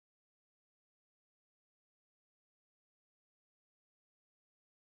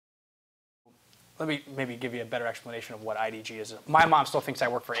let me maybe give you a better explanation of what IDG is. My mom still thinks I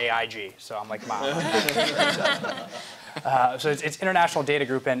work for AIG, so I'm like, Mom. So it's International Data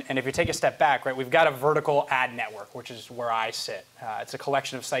Group, and if you take a step back, right, we've got a vertical ad network, which is where I sit. It's a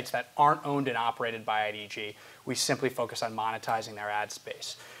collection of sites that aren't owned and operated by IDG. We simply focus on monetizing their ad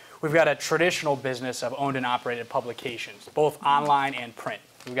space. We've got a traditional business of owned and operated publications, both online and print.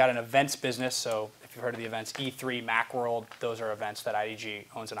 We've got an events business, so if you've heard of the events, E3, Macworld, those are events that IDG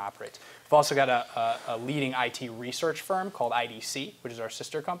owns and operates. We've also got a leading IT research firm called IDC, which is our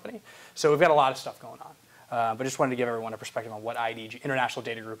sister company. So we've got a lot of stuff going on. But just wanted to give everyone a perspective on what IDG, International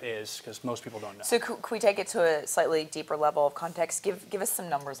Data Group, is, because most people don't know. So could we take it to a slightly deeper level of context? Give us some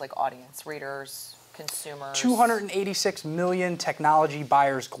numbers like audience, readers, consumers. 286 million technology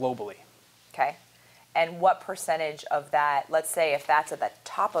buyers globally. Okay. And what percentage of that, let's say if that's at the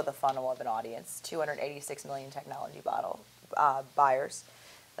top of the funnel of an audience, 286 million technology buyers,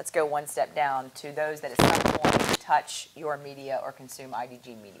 let's go one step down to those that at some point touch your media or consume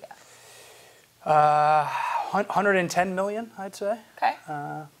IDG media. 110 million, I'd say. Okay.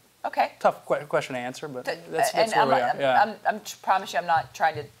 Okay. Tough question to answer, but that's where we are. Yeah. I promise you I'm not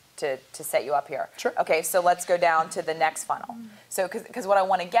trying to set you up here. Sure. Okay, so let's go down to the next funnel. So, because what I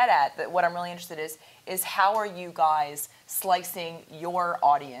want to get at, what I'm really interested is how are you guys slicing your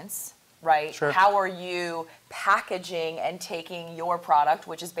audience, right? Sure. How are you packaging and taking your product,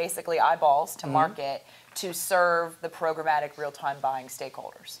 which is basically eyeballs, to market to serve the programmatic real-time buying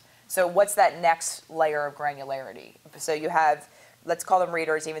stakeholders? So what's that next layer of granularity? So you have, let's call them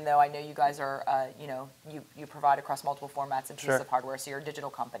readers, even though I know you guys are, you provide across multiple formats and pieces of hardware, so you're a digital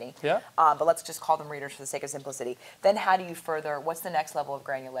company. Yeah. But let's just call them readers for the sake of simplicity. Then how do you further, what's the next level of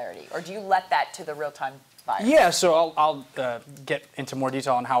granularity? Or do you let that to the real-time buyer? Yeah, so I'll get into more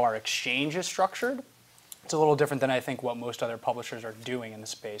detail on how our exchange is structured. It's a little different than I think what most other publishers are doing in the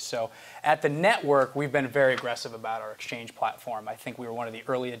space. So at the network, we've been very aggressive about our exchange platform. I think we were one of the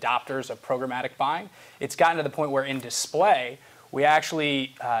early adopters of programmatic buying. It's gotten to the point where in display, we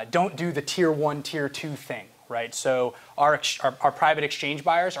actually don't do the tier 1, tier 2 thing, right? So our private exchange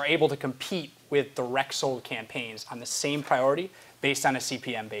buyers are able to compete with direct sold campaigns on the same priority based on a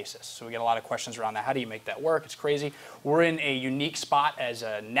CPM basis. So we get a lot of questions around that. How do you make that work? It's crazy. We're in a unique spot as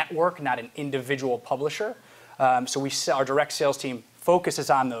a network, not an individual publisher. So our direct sales team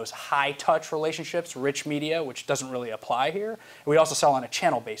focuses on those high-touch relationships, rich media, which doesn't really apply here. We also sell on a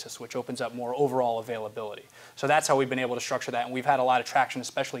channel basis, which opens up more overall availability. So that's how we've been able to structure that, and we've had a lot of traction,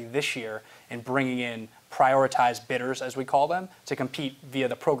 especially this year, in bringing in prioritized bidders, as we call them, to compete via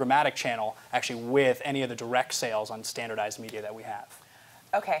the programmatic channel, actually with any of the direct sales on standardized media that we have.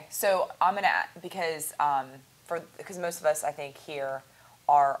 Okay, so I'm going to, because most of us, I think, here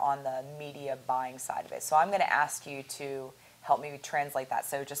are on the media buying side of it. So I'm going to ask you to help me translate that.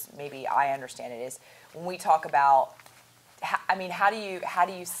 So just maybe I understand it is when we talk about, I mean, how do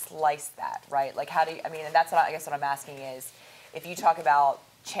you slice that, right? Like how do you, I mean, and that's what I guess what I'm asking is, if you talk about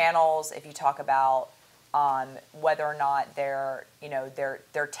channels, if you talk about whether or not they're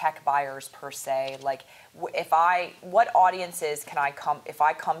tech buyers per se, like what audiences can I come, if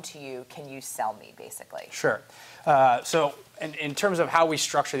I come to you, can you sell me basically? Sure. So in terms of how we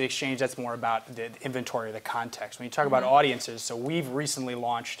structure the exchange, that's more about the inventory, the context. When you talk about audiences, so we've recently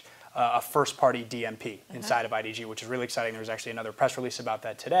launched a first-party DMP inside of IDG, which is really exciting. There was actually another press release about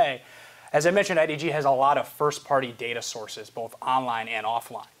that today. As I mentioned, IDG has a lot of first-party data sources, both online and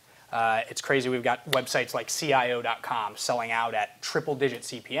offline. It's crazy. We've got websites like CIO.com selling out at triple-digit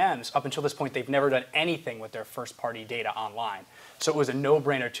CPMs. Up until this point, they've never done anything with their first-party data online. So it was a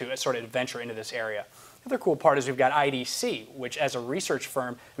no-brainer to sort of venture into this area. The other cool part is we've got IDC, which as a research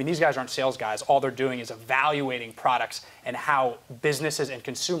firm, I mean, these guys aren't sales guys. All they're doing is evaluating products and how businesses and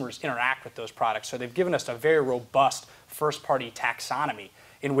consumers interact with those products. So they've given us a very robust first-party taxonomy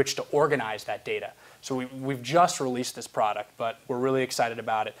in which to organize that data. So we've just released this product, but we're really excited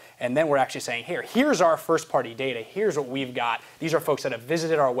about it. And then we're actually saying, here's our first-party data. Here's what we've got. These are folks that have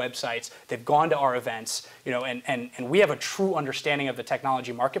visited our websites. They've gone to our events, and we have a true understanding of the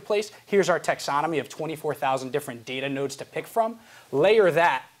technology marketplace. Here's our taxonomy of 24,000 different data nodes to pick from. Layer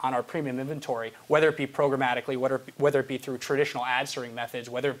that on our premium inventory, whether it be programmatically, whether it be through traditional ad serving methods,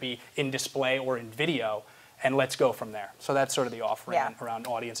 whether it be in display or in video, and let's go from there. So that's sort of the offering around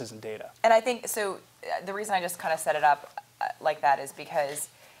audiences and data. And I think, so the reason I just kind of set it up like that is because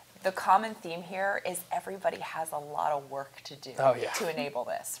the common theme here is everybody has a lot of work to do to enable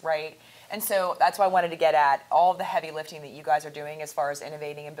this, right? And so that's why I wanted to get at all of the heavy lifting that you guys are doing as far as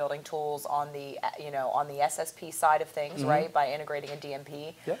innovating and building tools on the, on the SSP side of things, right? By integrating a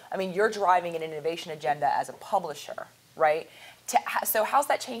DMP. Yep. I mean, you're driving an innovation agenda as a publisher, right? So how's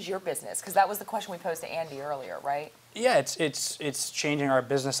that changed your business? Because that was the question we posed to Andy earlier, right? Yeah, it's changing our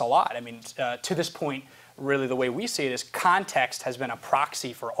business a lot. I mean, to this point, really the way we see it is context has been a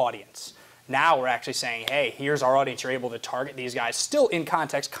proxy for audience. Now we're actually saying, hey, here's our audience. You're able to target these guys. Still in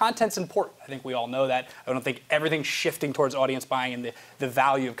context. Content's important. I think we all know that. I don't think everything's shifting towards audience buying and the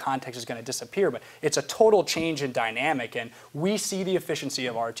value of context is going to disappear. But it's a total change in dynamic. And we see the efficiency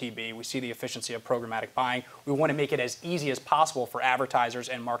of RTB. We see the efficiency of programmatic buying. We want to make it as easy as possible for advertisers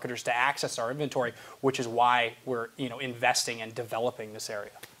and marketers to access our inventory, which is why we're investing and developing this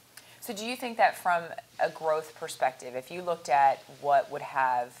area. So do you think that from a growth perspective, if you looked at what would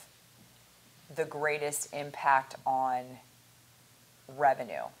have the greatest impact on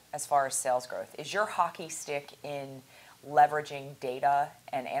revenue as far as sales growth, is your hockey stick in leveraging data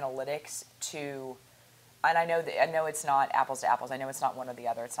and analytics to, and I know it's not apples to apples, I know it's not one or the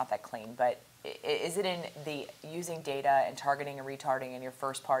other, it's not that clean, but is it in the using data and targeting and retargeting in your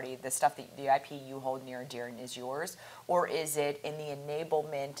first party, the stuff that the IP you hold near and dear and is yours, or is it in the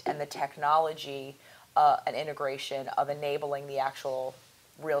enablement and the technology and integration of enabling the actual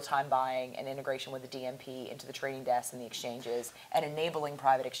real-time buying and integration with the DMP into the trading desks and the exchanges and enabling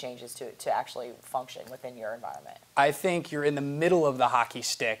private exchanges to actually function within your environment? I think you're in the middle of the hockey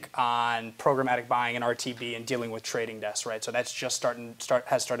stick on programmatic buying and RTB and dealing with trading desks, right? So that's just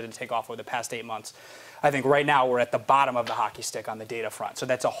has started to take off over the past 8 months. I think right now we're at the bottom of the hockey stick on the data front. So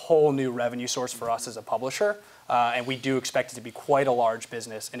that's a whole new revenue source for us as a publisher. And we do expect it to be quite a large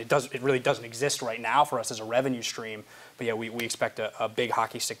business. And it really doesn't exist right now for us as a revenue stream. But yeah, we expect a big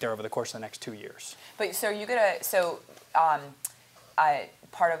hockey stick there over the course of the next 2 years. But so you're gonna,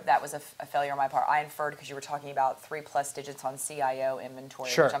 part of that was a failure on my part. I inferred because you were talking about 3+ digits on CIO inventory,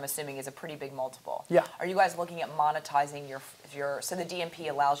 Sure. which I'm assuming is a pretty big multiple. Yeah. Are you guys looking at monetizing so the DMP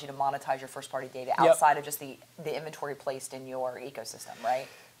allows you to monetize your first party data Yep. outside of just the inventory placed in your ecosystem, right?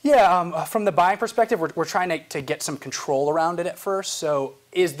 Yeah, from the buying perspective, we're trying to get some control around it at first. So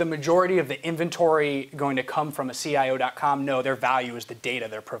is the majority of the inventory going to come from a CIO.com? No, their value is the data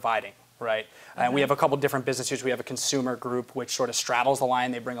they're providing, right? And we have a couple different businesses. We have a consumer group, which sort of straddles the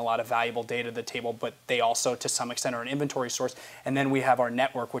line. They bring a lot of valuable data to the table, but they also, to some extent, are an inventory source. And then we have our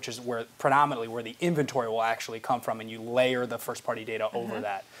network, which is predominantly where the inventory will actually come from, and you layer the first-party data over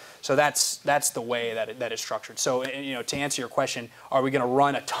that. So that's the way that is structured. So to answer your question, are we going to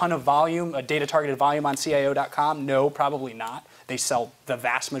run a ton of volume, a data-targeted volume on CIO.com? No, probably not. They sell the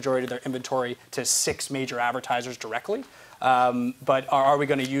vast majority of their inventory to 6 major advertisers directly. But are we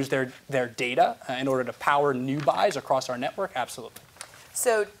going to use their data in order to power new buys across our network? Absolutely.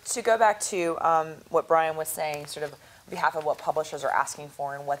 So to go back to what Brian was saying, sort of on behalf of what publishers are asking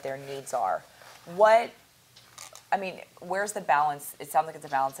for and what their needs are, where's the balance? It sounds like it's a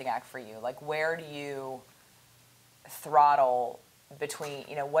balancing act for you. Like, where do you throttle between,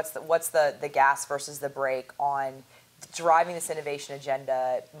 what's the gas versus the brake on driving this innovation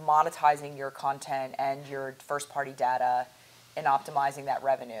agenda, monetizing your content and your first-party data, and optimizing that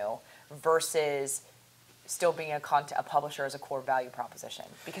revenue, versus still being a publisher as a core value proposition?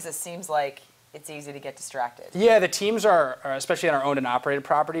 Because it seems like it's easy to get distracted. Yeah, the teams are, especially on our owned and operated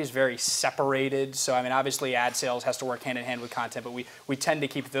properties, very separated. So, obviously ad sales has to work hand in hand with content, but we tend to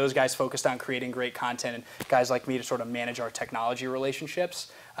keep those guys focused on creating great content and guys like me to sort of manage our technology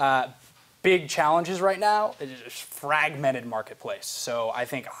relationships. Big challenges right now is fragmented marketplace. So I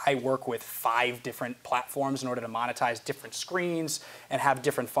think I work with 5 different platforms in order to monetize different screens and have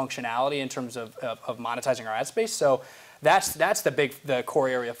different functionality in terms of monetizing our ad space. So that's the core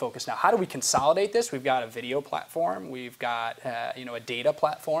area of focus now. How do we consolidate this? We've got a video platform, we've got a data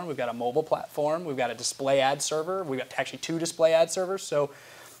platform, we've got a mobile platform, we've got a display ad server, we've got actually 2 display ad servers. So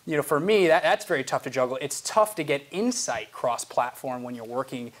for me, that's very tough to juggle. It's tough to get insight cross-platform when you're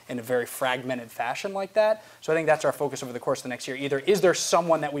working in a very fragmented fashion like that. So I think that's our focus over the course of the next year. Either is there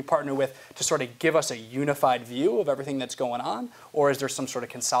someone that we partner with to sort of give us a unified view of everything that's going on, or is there some sort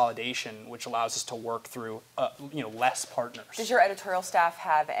of consolidation which allows us to work through less partners? Does your editorial staff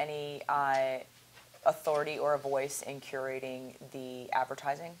have any authority or a voice in curating the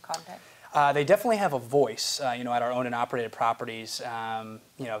advertising content? They definitely have a voice, at our owned and operated properties.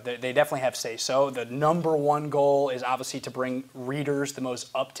 They definitely have say-so. The number one goal is obviously to bring readers the most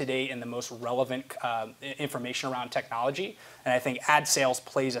up-to-date and the most relevant information around technology. And I think ad sales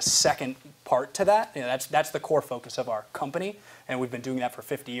plays a second part to that. That's the core focus of our company, and we've been doing that for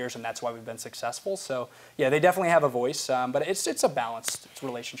 50 years, and that's why we've been successful. So yeah, they definitely have a voice, but it's a balanced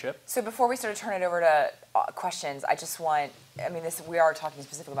relationship. So before we sort of turn it over to questions, I just want I mean, we are talking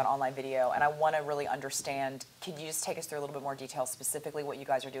specifically about online video, and I want to really understand. Could you just take us through a little bit more detail, specifically what you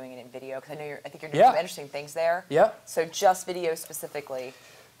guys are doing in video? Because I think you're doing some interesting things there. Yeah. So just video specifically.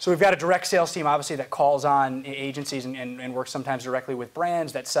 So we've got a direct sales team, obviously, that calls on agencies and works sometimes directly with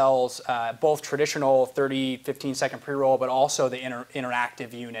brands that sells both traditional 30, 15-second pre-roll, but also the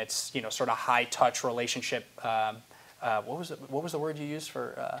interactive units, sort of high-touch relationship. What was the word you used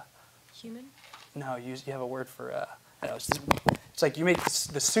for? Human? No, you have a word for. It's like you make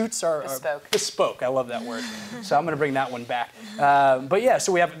the suits are bespoke. Bespoke. I love that word. So I'm going to bring that one back. But yeah,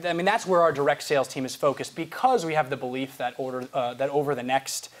 so we have. I mean, that's where our direct sales team is focused because we have the belief that that over the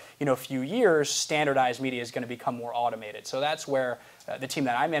next few years, standardized media is going to become more automated. So that's where the team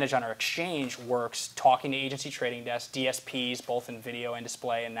that I manage on our exchange works, talking to agency trading desks, DSPs, both in video and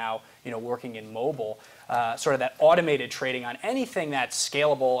display, and now working in mobile. Sort of that automated trading on anything that's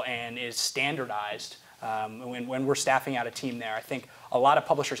scalable and is standardized. When we're staffing out a team there, I think a lot of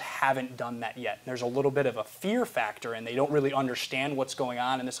publishers haven't done that yet. There's a little bit of a fear factor, and they don't really understand what's going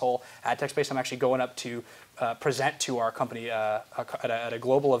on in this whole ad tech space. I'm actually going up to present to our company at a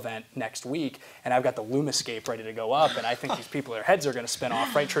global event next week, and I've got the Lumascape ready to go up, and I think these people, their heads are going to spin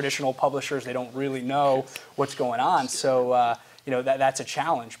off, right? Traditional publishers, they don't really know what's going on, so that's a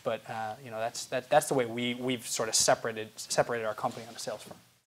challenge, but that's the way we've sort of separated our company on the sales front.